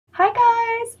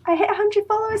I hit 100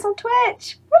 followers on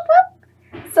Twitch! Whoop whoop!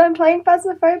 So I'm playing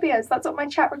Phasmophobia, so that's what my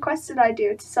chat requested I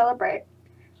do to celebrate.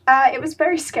 It was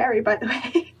very scary, by the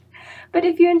way. But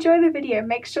if you enjoy the video,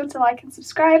 make sure to like and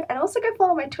subscribe, and also go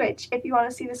follow my Twitch if you want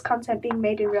to see this content being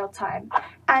made in real time.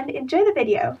 And enjoy the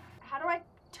video. How do I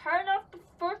turn off the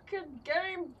fucking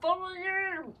game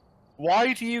volume?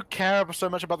 Why do you care so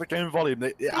much about the game volume?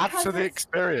 It adds to the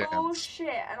experience. Bullshit,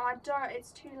 and I don't.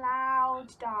 It's too loud,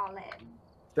 darling.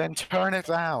 Then turn it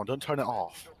down. Don't turn it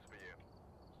off.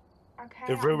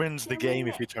 Okay. It ruins the game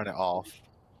if you turn it off.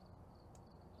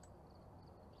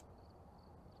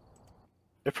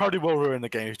 It probably will ruin the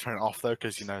game if you turn it off, though,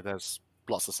 because you know there's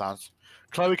lots of sounds.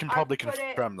 Chloe can probably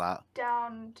confirm that.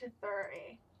 Down to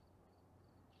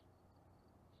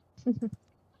 30.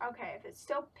 Okay, if it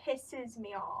still pisses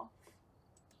me off,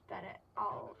 then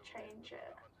I'll change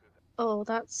it. Oh,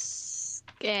 that's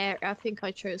scary. I think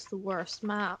I chose the worst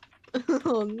map.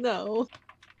 Oh no.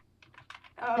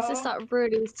 Oh. This is that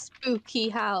really spooky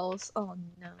house. Oh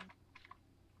no.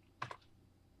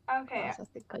 Okay. I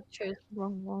think I chose the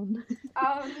wrong one.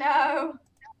 Oh no.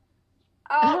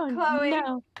 Oh, Chloe.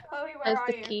 No. Chloe, where There's are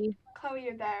the you? key. Chloe,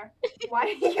 you're there. Why are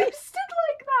you stood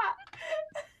like that?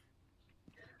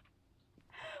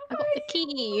 I got the key.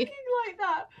 Walking like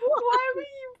that? Why were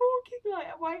you walking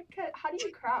like that? How do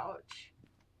you crouch?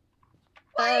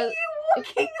 Why are you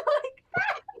walking like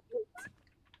that?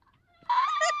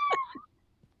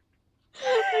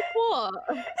 Like what?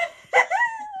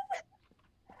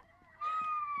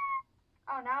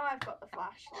 Oh, now I've got the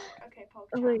flashlight. Okay, Pog.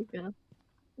 Oh, there you go.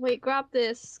 Wait, grab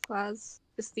this, Claz.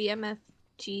 It's the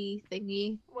MFG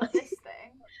thingy. What, this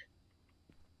thing?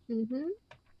 Mm-hmm.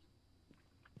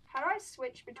 How do I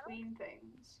switch between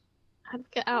things? How to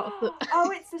get out of the... Oh,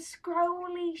 it's the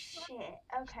scrolly shit.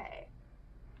 Okay.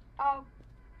 Oh.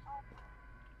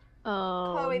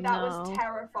 Oh, Chloe, that was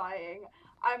terrifying.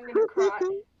 I'm gonna cry.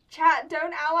 Chat,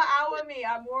 don't hour me.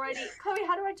 I'm already... Chloe,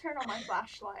 how do I turn on my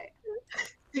flashlight?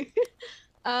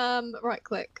 Right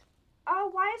click. Oh,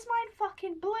 why is mine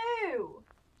fucking blue?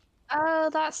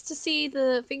 That's to see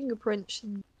the fingerprints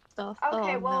and stuff.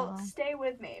 Okay, oh, well, no. stay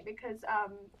with me because,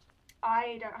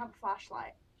 I don't have a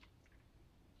flashlight.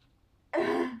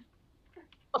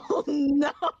 Oh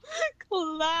no!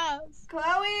 Class!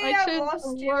 Chloe, I've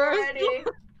lost you already. Chloe,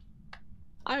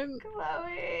 I'm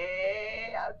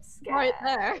scared. Right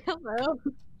there. Hello.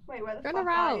 Wait, where the Turn fuck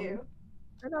around. are you?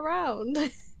 Turn around.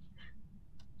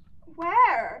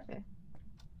 Where? Okay.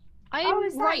 Oh,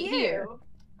 is that right you? here.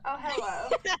 Oh, hello.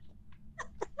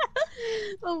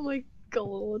 Oh my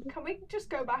god. Can we just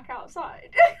go back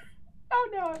outside? Oh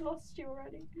no, I've lost you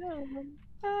already. No.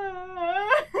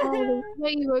 Oh, the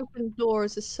way you open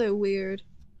doors is so weird.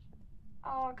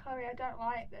 Oh, Chloe, I don't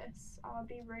like this. I'll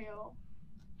be real.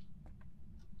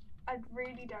 I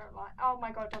really don't like. Oh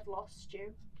my god, I've lost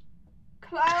you.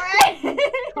 Chloe!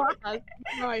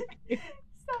 Right.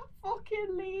 Stop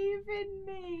fucking leaving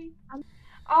me.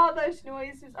 Oh, those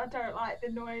noises. I don't like the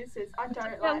noises. I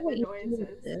don't like the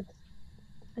noises.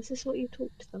 Is this what you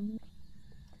talk to them?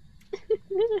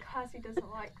 Because he doesn't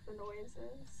like the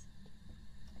noises.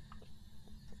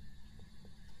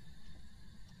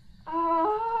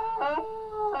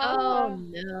 Oh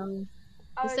no.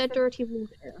 Oh, is there dirty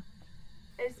water?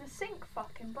 Is the sink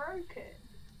fucking broken?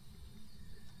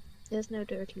 There's no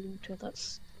dirty water,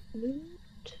 that's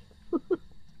loot.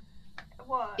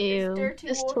 What? Ew, is dirty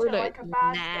this water toilet like a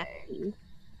bad nasty. thing?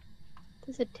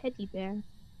 There's a teddy bear.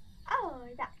 Oh,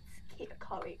 that's cute.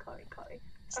 Chloe. Okay.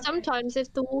 Sometimes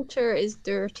if the water is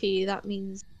dirty, that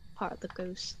means part of the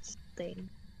ghost thing.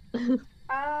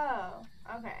 Oh,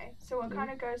 okay. So what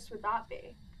kind of ghost would that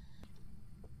be?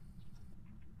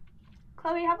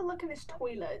 Chloe, have a look in this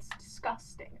toilet. It's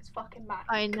disgusting. It's fucking mad.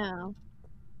 I know.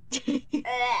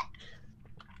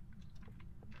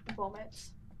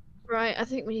 Vomits. Right, I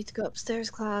think we need to go upstairs,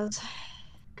 Claus.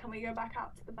 Can we go back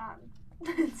out to the van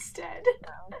instead?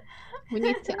 No. We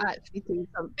need to actually do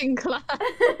something, Claus.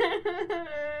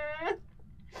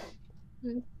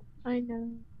 I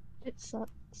know. It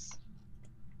sucks.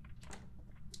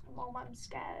 Mom, I'm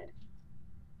scared.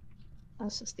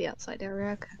 That's just the outside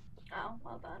area, okay. Oh,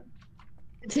 well done.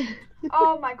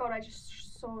 Oh my god, I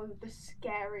just saw the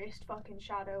scariest fucking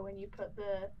shadow when you put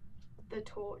the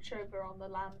torch over on the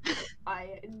lamp.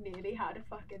 I nearly had a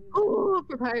fucking... Oh,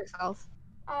 prepare yourself.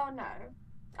 Oh no.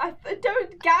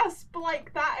 Don't gasp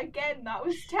like that again. That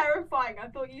was terrifying. I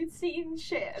thought you'd seen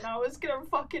shit and I was gonna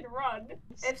fucking run.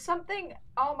 If something...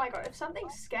 Oh my god, if something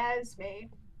scares me,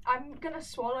 I'm gonna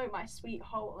swallow my sweet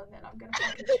hole and then I'm gonna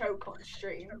fucking choke on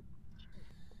stream.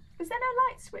 Is there no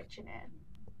light switch in it?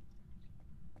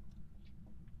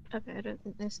 Okay, I don't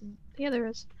think there's... Yeah, there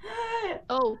is.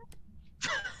 Oh.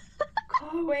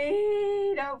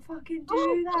 Chloe, don't fucking do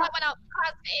Oh, that. I went out.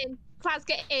 Class, get in. Class,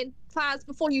 get in. Class,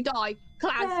 before you die.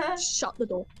 Class, shut the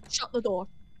door. Shut the door.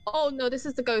 Oh no, this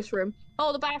is the ghost room.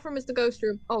 Oh, the bathroom is the ghost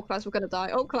room. Oh, class, we're gonna die.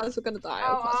 Oh, class, we're gonna die.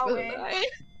 Oh, Oh, class, are we're we? gonna die.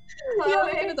 Chloe. Yeah,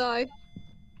 we're gonna die.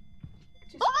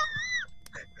 Just...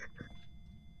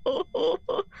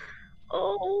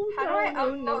 Oh, How do I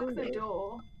no, unlock the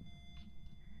door?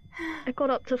 I got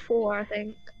up to 4, I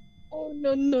think. Oh,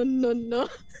 no, no, no, no.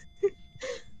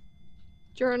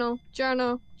 Journal,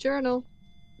 journal, journal.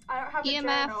 I don't have a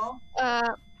EMF, journal.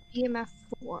 EMF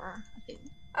 4, I think.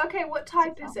 Okay, what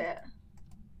type is it?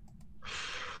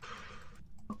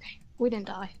 Okay, we didn't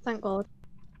die, thank God.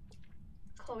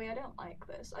 Chloe, I don't like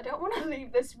this. I don't want to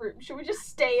leave this room. Should we just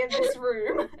stay in this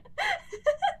room?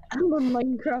 I'm a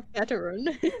Minecraft veteran.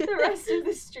 The rest of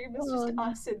the stream is just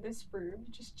us in this room,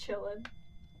 just chilling.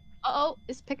 Uh-oh,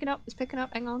 it's picking up,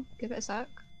 hang on, give it a sec.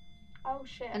 Oh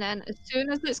shit. And then as soon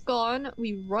as it's gone,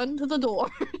 we run to the door.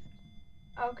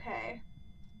 Okay.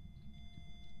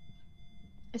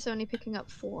 It's only picking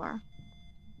up 4.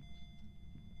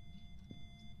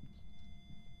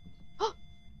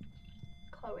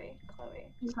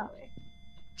 Chloe.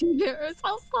 Do you hear us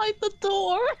outside the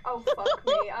door? Oh fuck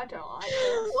me, I don't like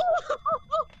this.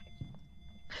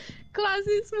 Class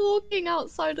is walking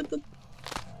outside of the...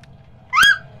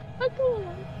 I don't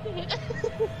like it.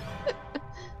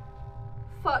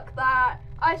 Fuck that.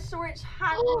 I saw its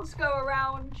hands go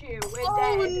around you. We're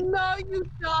Oh dead. no, you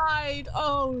died!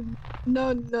 Oh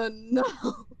no, no, no.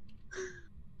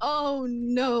 Oh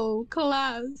no,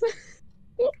 class.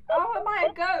 Oh, am I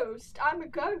a ghost? I'm a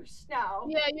ghost now.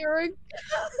 Yeah, you're a...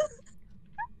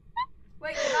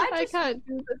 Wait, can I just... can't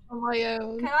do this on my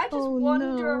own. Can I just Oh,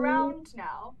 wander no. around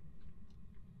now?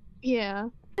 Yeah.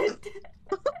 Look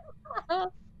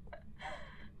at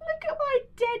my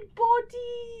dead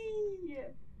body!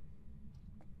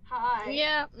 Hi.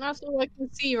 Yeah, that's all I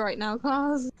can see right now,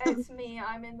 class. It's me,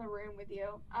 I'm in the room with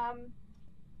you. I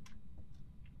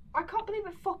can't believe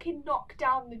I fucking knocked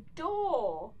down the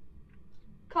door!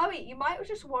 Chloe, you might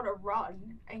just want to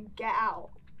run and get out.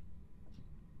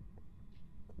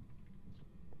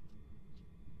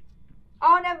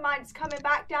 Oh, never mind, it's coming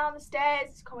back down the stairs,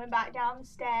 it's coming back down the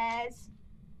stairs.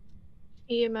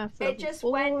 EMF level It just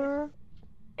 4.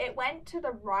 It went to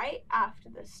the right after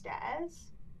the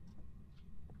stairs.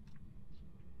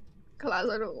 Class,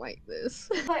 I don't like this.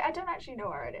 Like, I don't actually know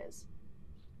where it is.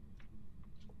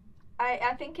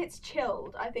 I think it's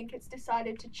chilled. I think it's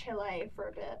decided to chill for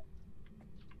a bit.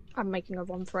 I'm making a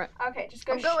run for it. Okay, just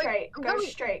go I'm going, straight. I'm Go going.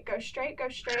 straight. Go straight. Go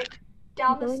straight.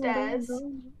 Down the stairs.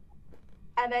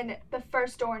 And then the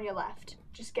first door on your left.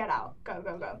 Just get out. Go,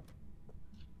 go, go.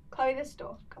 Chloe, this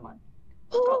door. Come on.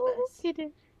 We've got this. Get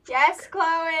it. Yes, Chloe!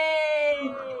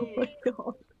 Oh my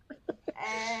god.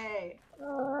 Hey.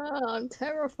 I'm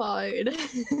terrified.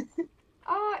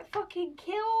 Oh, it fucking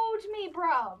killed me,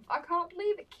 bruv. I can't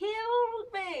believe it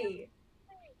killed me.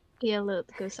 Yeah, look,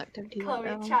 the ghost activity Chloe,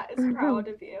 went down. chat is proud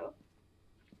of you.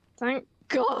 Thank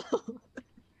God.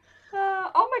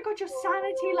 Oh my god, your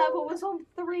sanity level was on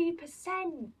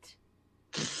 3%.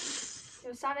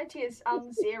 Your sanity is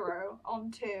on 0,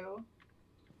 on 2.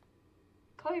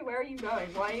 Chloe, where are you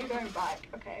going? Why are you going back?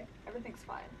 Okay, everything's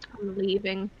fine. I'm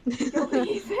leaving. You're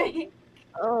leaving.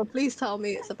 Oh, please tell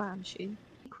me it's a banshee.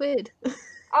 Quid.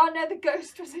 Oh no, the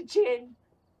ghost was a djinn.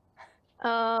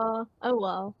 Oh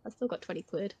well, I still got 20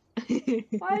 quid. Why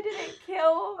did it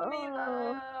kill me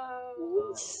Oh.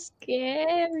 though?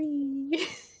 Scary.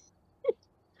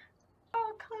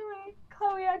 Oh, Chloe.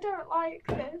 Chloe, I don't like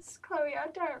this. Chloe, I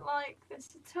don't like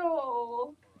this at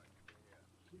all.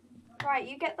 Right,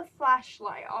 you get the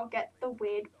flashlight. I'll get the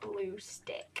weird blue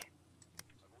stick.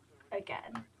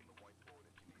 Again.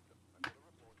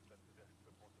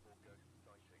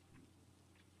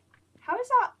 How is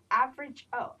our average...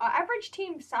 Oh, our average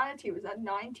team sanity was at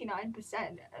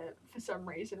 99% for some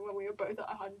reason when we were both at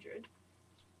 100.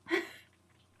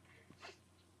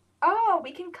 Oh,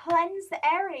 we can cleanse the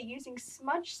area using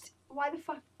smudge... Why the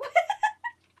fuck...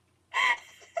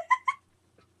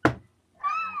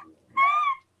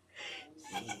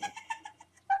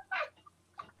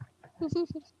 It looked like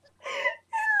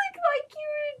you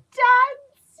were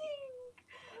dancing!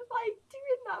 Like,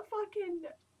 doing that fucking...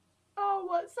 Oh,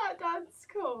 what's that dance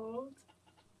called?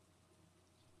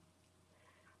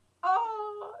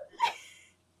 Oh!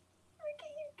 Look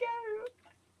at you go!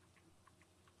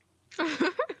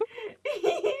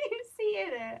 You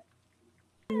seeing it?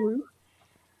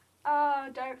 Oh,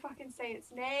 don't fucking say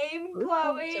its name,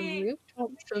 Chloe!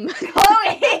 Chloe!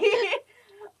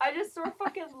 I just saw a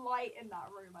fucking light in that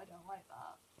room. I don't like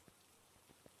that.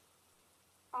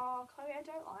 Oh, Oh, Chloe, I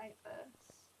don't like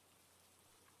this.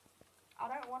 I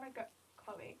don't want to go.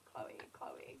 Chloe.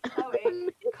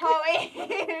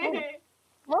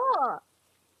 What?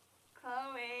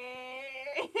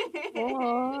 Chloe.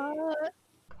 What?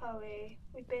 Chloe,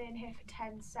 we've been in here for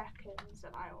 10 seconds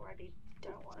and I already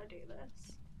don't want to do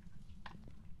this.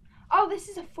 Oh, this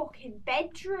is a fucking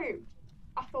bedroom.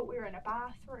 I thought we were in a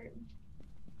bathroom.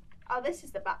 Oh, this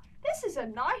is the bath. This is a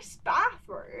nice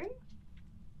bathroom.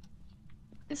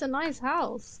 It's a nice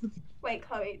house. Wait,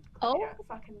 Chloe, Oh, don't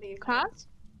fucking leave me. Class?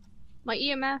 My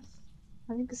EMF.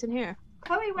 I think it's in here.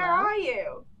 Chloe, where Hello? are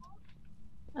you?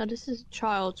 Oh, this is a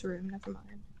child's room. Never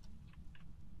mind.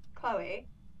 Chloe.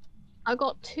 I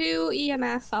got 2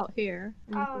 EMF out here.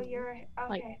 Oh, you're okay.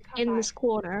 Like, come in back. this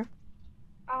corner.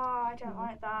 Oh, I don't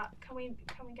like that. Can we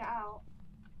get out?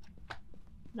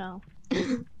 No.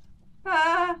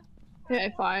 Ah!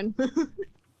 Okay, fine.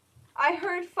 I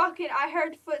heard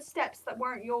footsteps that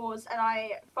weren't yours, and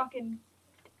I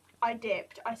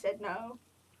dipped. I said no.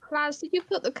 Class, did you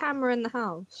put the camera in the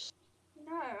house?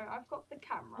 No, I've got the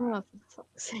camera. Oh, for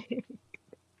fuck's sake.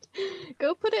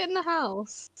 Go put it in the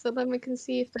house, so then we can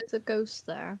see if there's a ghost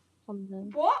there. On the...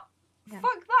 What? Yeah.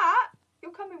 Fuck that!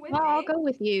 You're coming with Well, me. I'll go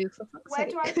with you, for fuck's Where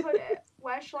sake. do I put it?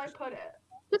 Where shall I put it?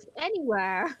 Just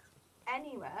anywhere.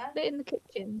 Anywhere? Put it in the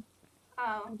kitchen.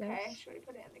 Oh, I okay. guess. Should we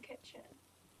put it in the kitchen?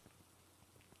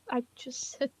 I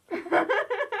just said I'm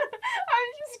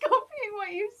just copying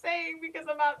what you're saying because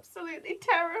I'm absolutely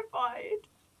terrified.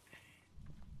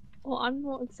 well, I'm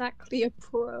not exactly a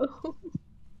pro.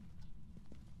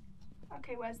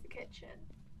 Okay, where's the kitchen?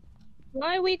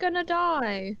 Why are we gonna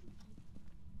die?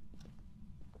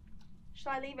 Should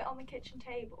I leave it on the kitchen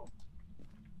table?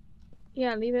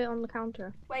 Yeah, leave it on the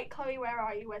counter. Wait, Chloe, where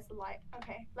are you? Where's the light?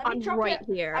 Okay, let me I'm drop right it.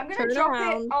 here. I'm gonna Turn drop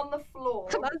around. it on the floor.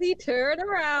 Classy, turn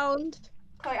around.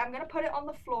 Chloe, I'm gonna put it on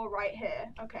the floor right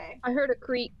here. Okay. I heard a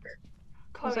creak.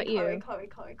 Chloe, Was that Chloe, you? Chloe.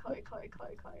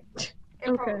 It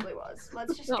Okay. probably was.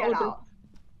 Let's just That'll get do. out.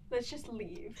 Let's just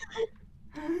leave.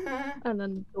 And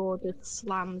then the door just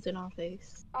slams in our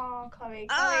face. Oh, Chloe.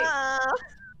 Ah!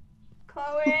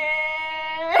 Chloe.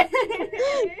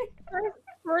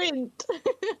 Sprint.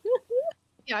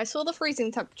 Yeah, I saw the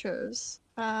freezing temperatures.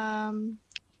 So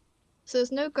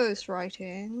there's no ghost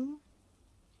writing.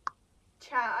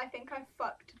 Chat, I think I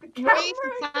fucked the camera. Wraith,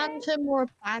 again. Phantom, or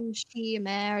Banshee,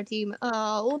 Mare, Demon.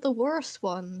 All the worst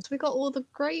ones. We got all the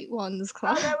great ones, Oh,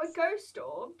 class. there were ghost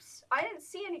orbs. I didn't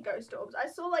see any ghost orbs. I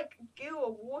saw like goo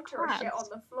or water or shit on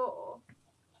the floor.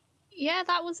 Yeah,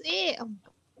 that was it.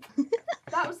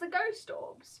 That was the ghost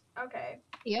orbs. Okay.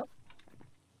 Yep.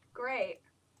 Great.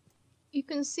 You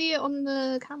can see it on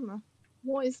the camera.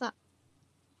 What is that?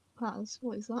 Class,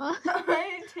 what is that?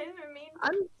 I didn't mean.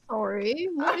 I'm sorry.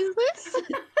 What is this? I'm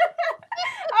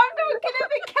looking at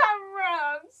the camera.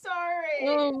 I'm sorry.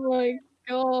 Oh my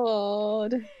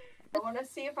god. I want to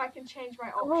see if I can change my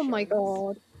options. Oh my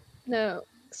god. No.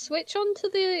 Switch on to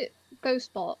the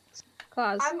ghost box.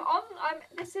 Class.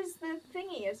 This is the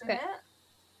thingy, isn't Okay. it?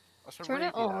 That's a Turn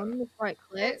it radio. on with right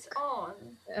click. It's on.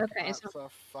 Okay, That's so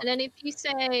a and then if you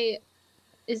say,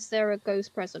 is there a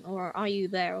ghost present or are you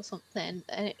there or something,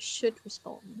 then it should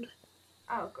respond.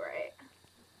 Oh, great.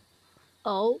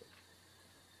 Oh,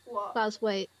 What? Class,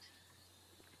 wait.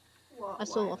 What? I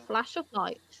saw Why? a flash of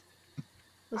light.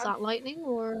 Was that lightning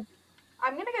or?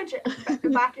 I'm gonna go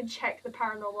back and check the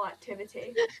paranormal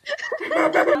activity.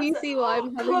 You see what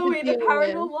I'm having Chloe, to the deal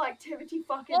paranormal activity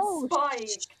fucking Oh,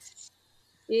 spiked.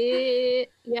 Yeah,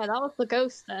 that was the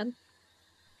ghost then.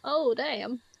 Oh,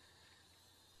 damn.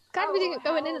 Can't be Oh,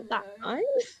 going in hell at that no. time.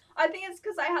 I think it's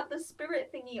because I had the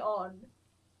spirit thingy on.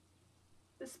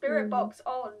 The spirit box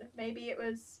on. Maybe it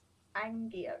was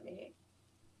angry at me.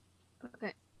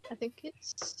 Okay, I think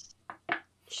it's...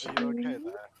 Are you okay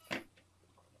there?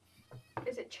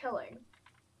 Is it chilling?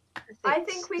 I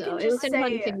think we can It just was in say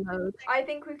hunting mode. I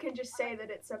think we can just say that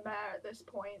it's a mare at this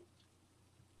point.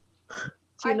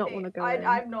 Do you not want to go in?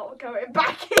 I'm not going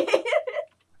back in.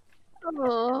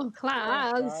 Oh,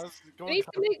 class. Go We need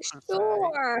to make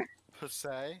sure. Per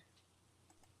se.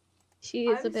 She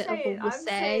is a bit of a I'm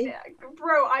saying wussy. it.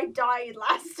 Bro, I died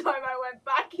last time I went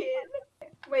back in.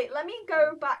 Wait, let me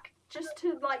go back just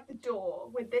to like the door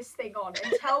with this thing on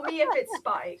and tell me if it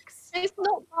spikes. It's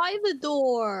not by the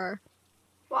door.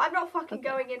 Well, I'm not fucking Okay.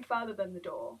 going in further than the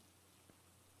door.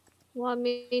 Well, I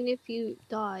mean, if you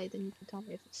die, then you can tell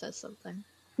me if it says something.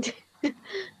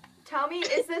 Tell me,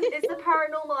 is the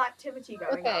paranormal activity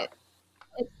going Okay. up?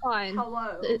 It's fine.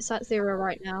 Hello. It's at 0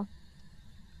 right now.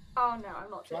 Oh no, I'm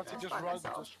not doing Fancy this just by run,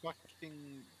 myself. just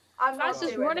fucking. I'm not That's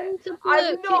just doing running it. to the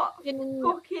I'm not kitchen and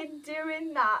fucking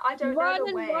doing that. I don't run know the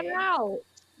and way. run out.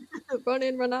 Run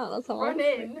in, run out. That's all. Run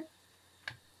in.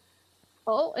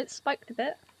 Oh, it's spiked a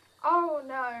bit. Oh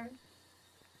no.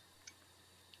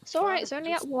 It's alright. It's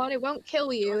only at 1. It won't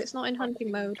kill you. It's not in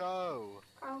hunting mode. Go.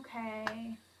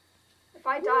 Okay. If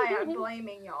I die, I'm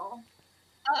blaming y'all.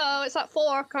 Uh-oh, it's at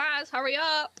 4. Class, hurry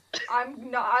up.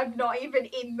 I'm not even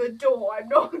in the door. I'm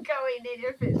not going in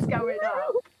if it's going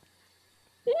up.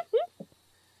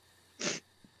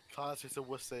 Class is a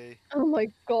wussy. Oh my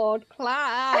god,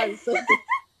 Class. No,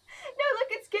 look,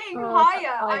 it's getting Oh,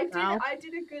 higher. that's high now. I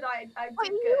did a good. I Why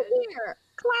did are you good. here?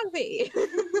 Classy.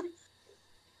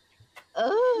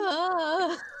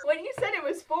 When you said it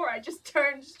was 4, I just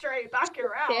turned straight back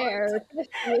around.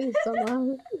 Scared.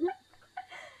 Somehow.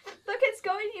 Look, it's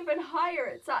going even higher.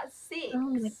 It's at 6. Oh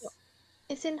my god.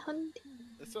 It's in hunting.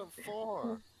 It's at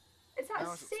 4. It's at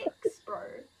Now it's at 6, bro.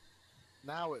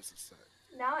 Now it's at 6.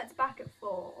 Now it's back at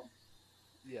 4.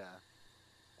 Yeah.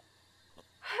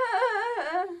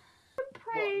 I'm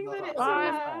praying What, that it's another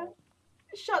there. hour?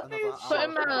 Shut Another the hour? Put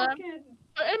him fucking.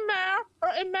 Put in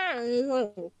there.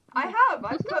 I have.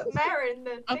 I put Mare in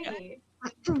the thingy.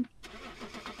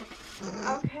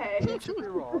 Okay. Watch it be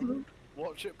wrong.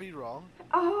 Watch it be wrong.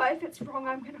 Oh, if it's wrong,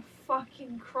 I'm gonna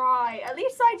fucking cry. At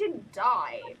least I didn't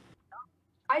die.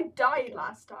 I died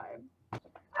last time.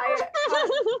 I had